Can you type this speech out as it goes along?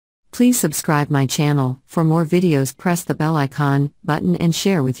Please subscribe my channel. For more videos, press the bell icon button and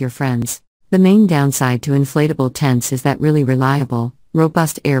share with your friends. The main downside to inflatable tents is that really reliable,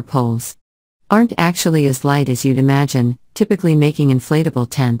 robust air poles aren't actually as light as you'd imagine, typically making inflatable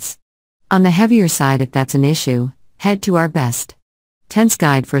tents on the heavier side. If that's an issue, head to our Best Tents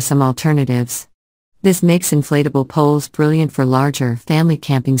Guide for some alternatives. This makes inflatable poles brilliant for larger, family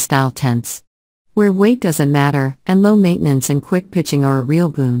camping style tents, where weight doesn't matter, and low maintenance and quick pitching are a real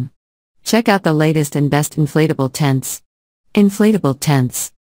boon. Check out the latest and best inflatable tents. Inflatable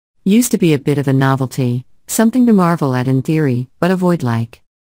tents used to be a bit of a novelty, something to marvel at in theory, but avoid like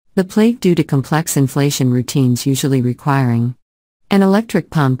the plague due to complex inflation routines usually requiring an electric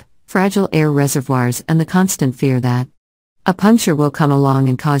pump, fragile air reservoirs, and the constant fear that a puncture will come along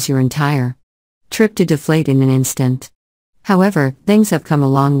and cause your entire trip to deflate in an instant. However, things have come a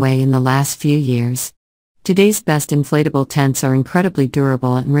long way in the last few years. Today's best inflatable tents are incredibly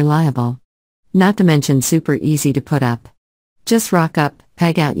durable and reliable. Not to mention super easy to put up. Just rock up,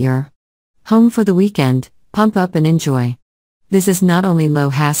 peg out your home for the weekend, pump up and enjoy. This is not only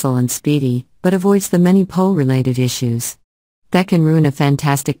low hassle and speedy, but avoids the many pole-related issues that can ruin a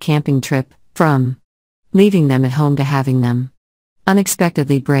fantastic camping trip, from leaving them at home to having them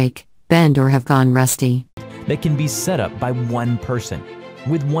unexpectedly break, bend, or have gone rusty. That can be set up by one person,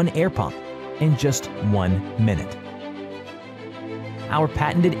 with one air pump, in just 1 minute. Our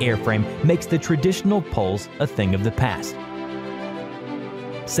patented airframe makes the traditional poles a thing of the past.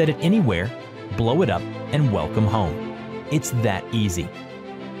 Set it anywhere, blow it up, and welcome home. It's that easy.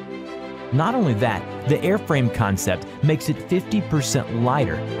 Not only that, the airframe concept makes it 50%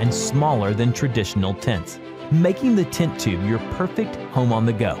 lighter and smaller than traditional tents, making the tent tube your perfect home on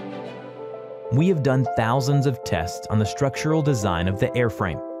the go. We have done thousands of tests on the structural design of the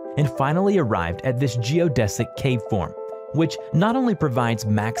airframe and finally arrived at this geodesic cave form, which not only provides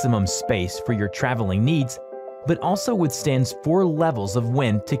maximum space for your traveling needs, but also withstands 4 levels of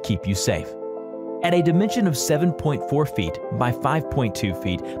wind to keep you safe. At a dimension of 7.4 feet by 5.2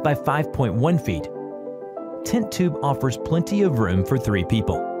 feet by 5.1 feet, Tent Tube offers plenty of room for 3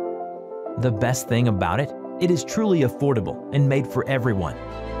 people. The best thing about it, it is truly affordable and made for everyone.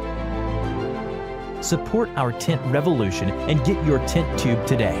 Support our tent revolution and get your tent tube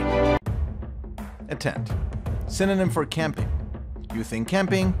today. A tent. Synonym for camping. You think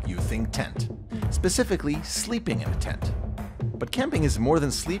camping, you think tent. Specifically, sleeping in a tent. But camping is more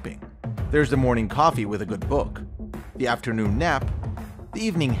than sleeping. There's the morning coffee with a good book, the afternoon nap, the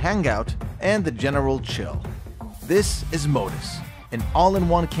evening hangout, and the general chill. This is Modus, an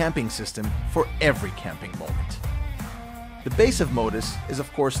all-in-one camping system for every camping moment. The base of Modus is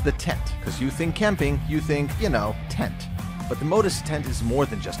of course the tent, because you think camping, you think, tent. But the Modus tent is more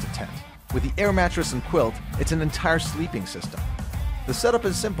than just a tent. With the air mattress and quilt, it's an entire sleeping system. The setup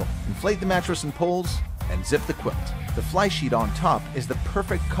is simple. Inflate the mattress and poles, and zip the quilt. The fly sheet on top is the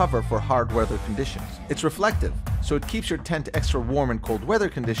perfect cover for hard weather conditions. It's reflective, so it keeps your tent extra warm in cold weather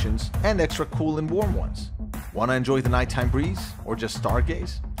conditions and extra cool in warm ones. Wanna enjoy the nighttime breeze or just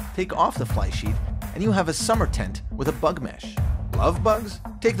stargaze? Take off the fly sheet and you have a summer tent with a bug mesh. Love bugs?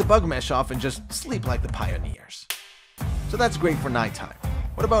 Take the bug mesh off and just sleep like the pioneers. So that's great for nighttime.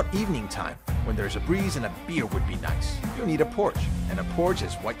 What about evening time? When there's a breeze and a beer would be nice. You need a porch, and a porch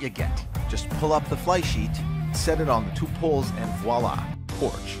is what you get. Just pull up the fly sheet, set it on the 2 poles, and voila,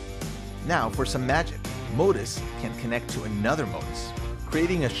 porch. Now for some magic. Modus can connect to another Modus,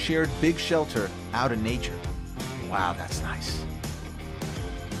 creating a shared big shelter out in nature. Wow, that's nice.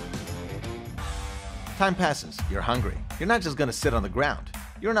 Time passes, you're hungry. You're not just gonna sit on the ground.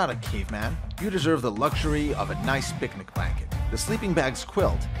 You're not a caveman. You deserve the luxury of a nice picnic blanket. The sleeping bag's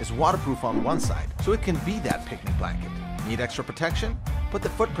quilt is waterproof on one side, so it can be that picnic blanket. Need extra protection? Put the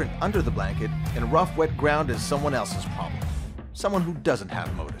footprint under the blanket, and rough, wet ground is someone else's problem. Someone who doesn't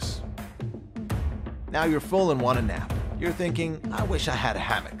have Modus. Now you're full and want a nap. You're thinking, I wish I had a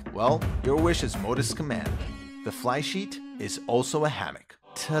hammock. Well, your wish is Modus' command. The fly sheet is also a hammock.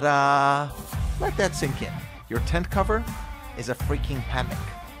 Ta-da! Let that sink in. Your tent cover is a freaking hammock,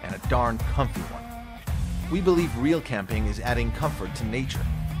 and a darn comfy one. We believe real camping is adding comfort to nature,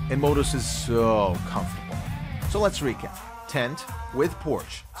 and Modus is so comfortable. So let's recap. Tent with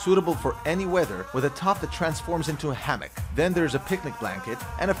porch, suitable for any weather, with a top that transforms into a hammock. Then there's a picnic blanket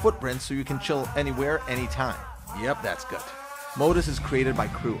and a footprint so you can chill anywhere, anytime. Yep, that's good. Modus is created by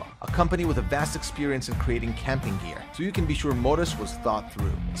Crua, a company with a vast experience in creating camping gear, so you can be sure Modus was thought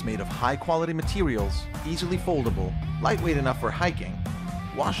through. It's made of high-quality materials, easily foldable, lightweight enough for hiking,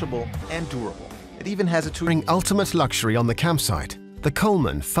 washable, and durable. It even has a Bring ultimate luxury on the campsite. The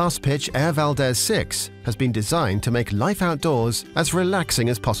Coleman Fast Pitch Air Valdez 6 has been designed to make life outdoors as relaxing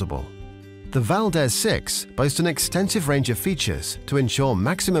as possible. The Valdez 6 boasts an extensive range of features to ensure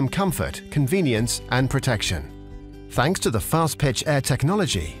maximum comfort, convenience and protection. Thanks to the Fast Pitch Air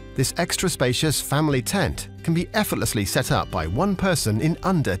technology, this extra spacious family tent can be effortlessly set up by one person in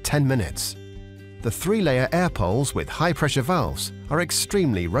under 10 minutes. The 3-layer air poles with high-pressure valves are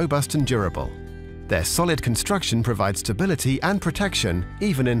extremely robust and durable. Their solid construction provides stability and protection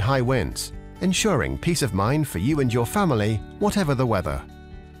even in high winds, ensuring peace of mind for you and your family, whatever the weather.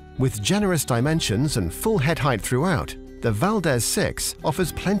 With generous dimensions and full head height throughout, the Valdez 6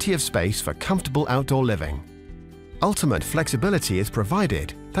 offers plenty of space for comfortable outdoor living. Ultimate flexibility is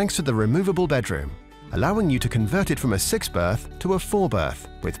provided thanks to the removable bedroom, allowing you to convert it from a 6-berth to a 4-berth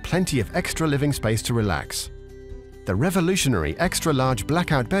with plenty of extra living space to relax. The revolutionary extra-large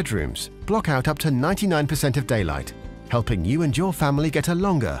blackout bedrooms block out up to 99% of daylight, helping you and your family get a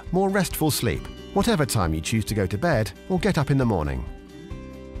longer, more restful sleep, whatever time you choose to go to bed or get up in the morning.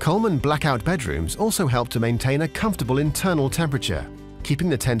 Coleman blackout bedrooms also help to maintain a comfortable internal temperature, keeping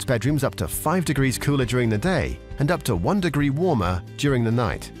the tent's bedrooms up to 5 degrees cooler during the day and up to 1 degree warmer during the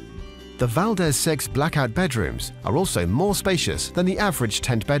night. The Valdez 6 blackout bedrooms are also more spacious than the average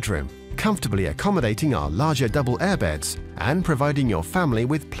tent bedroom, comfortably accommodating our larger double air beds and providing your family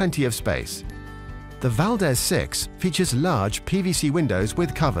with plenty of space. The Valdez 6 features large PVC windows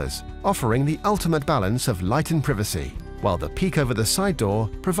with covers, offering the ultimate balance of light and privacy, while the peak over the side door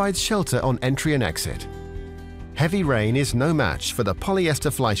provides shelter on entry and exit. Heavy rain is no match for the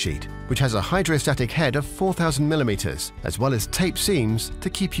polyester flysheet, which has a hydrostatic head of 4,000 mm, as well as tape seams to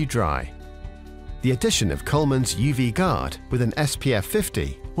keep you dry. The addition of Coleman's UV Guard with an SPF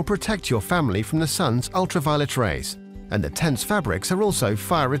 50 will protect your family from the sun's ultraviolet rays, and the tent's fabrics are also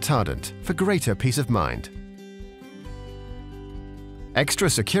fire retardant for greater peace of mind. Extra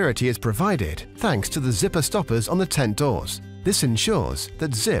security is provided thanks to the zipper stoppers on the tent doors. This ensures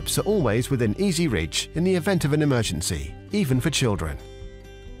that zips are always within easy reach in the event of an emergency, even for children.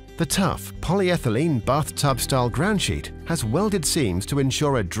 The tough polyethylene bathtub-style ground sheet has welded seams to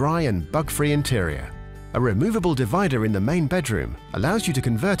ensure a dry and bug-free interior. A removable divider in the main bedroom allows you to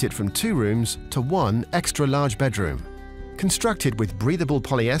convert it from 2 rooms to 1 extra-large bedroom. Constructed with breathable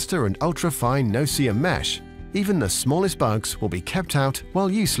polyester and ultra-fine no-seam mesh, even the smallest bugs will be kept out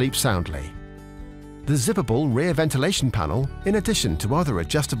while you sleep soundly. The zippable rear ventilation panel, in addition to other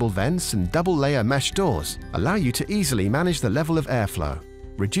adjustable vents and double-layer mesh doors, allow you to easily manage the level of airflow,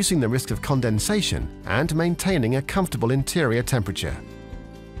 reducing the risk of condensation and maintaining a comfortable interior temperature.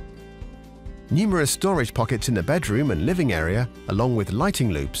 Numerous storage pockets in the bedroom and living area, along with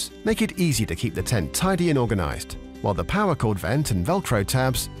lighting loops, make it easy to keep the tent tidy and organized, while the power cord vent and Velcro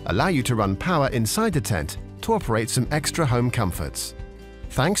tabs allow you to run power inside the tent to operate some extra home comforts.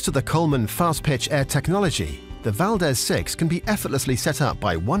 Thanks to the Coleman Fast Pitch Air technology, the Valdez 6 can be effortlessly set up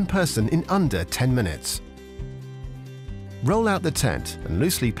by one person in under 10 minutes. Roll out the tent and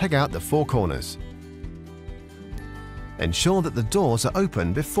loosely peg out the 4 corners. Ensure that the doors are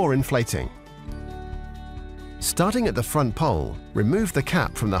open before inflating. Starting at the front pole, remove the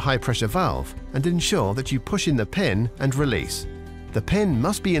cap from the high-pressure valve and ensure that you push in the pin and release. The pin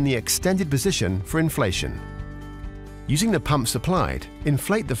must be in the extended position for inflation. Using the pump supplied,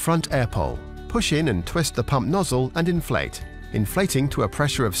 inflate the front air pole. Push in and twist the pump nozzle and inflate, inflating to a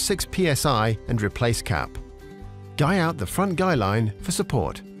pressure of 6 psi and replace cap. Guy out the front guy line for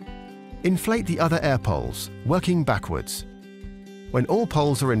support. Inflate the other air poles, working backwards. When all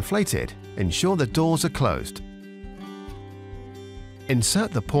poles are inflated, ensure the doors are closed.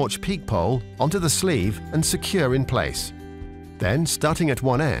 Insert the porch peak pole onto the sleeve and secure in place. Then, starting at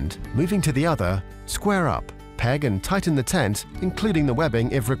one end, moving to the other, square up, peg and tighten the tent, including the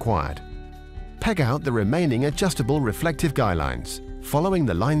webbing if required. Peg out the remaining adjustable reflective guy lines, following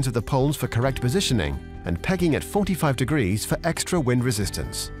the lines of the poles for correct positioning and pegging at 45 degrees for extra wind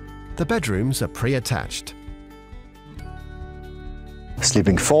resistance. The bedrooms are pre-attached.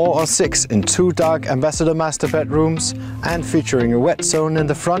 Sleeping 4 or 6 in 2 dark Ambassador master bedrooms and featuring a wet zone in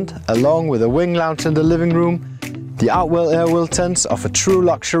the front along with a wing lounge in the living room, the Outwell Airwell tents offer true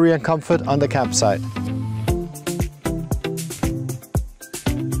luxury and comfort on the campsite.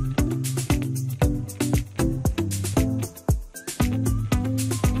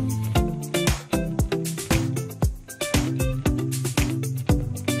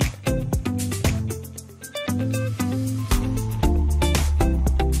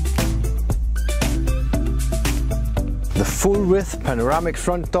 The full-width panoramic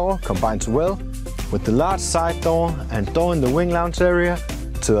front door combines well with the large side door and door in the wing lounge area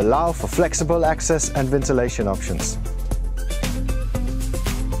to allow for flexible access and ventilation options.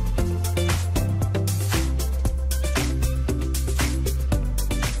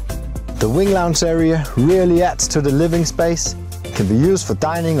 The wing lounge area really adds to the living space. It can be used for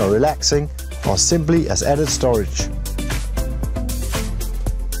dining or relaxing, or simply as added storage.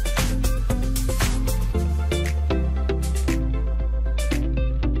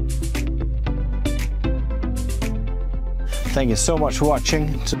 Thank you so much for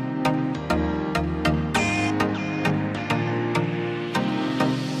watching.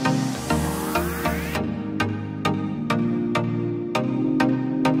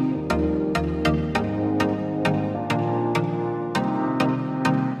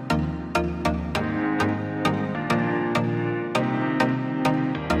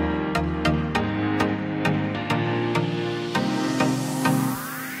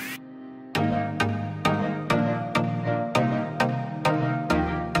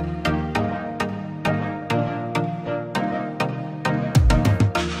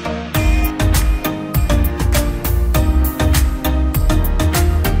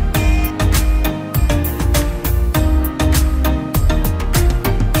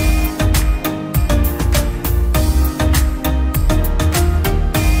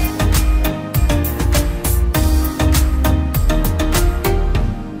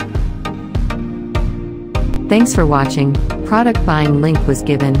 Thanks for watching. Product buying link was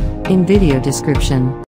given in video description.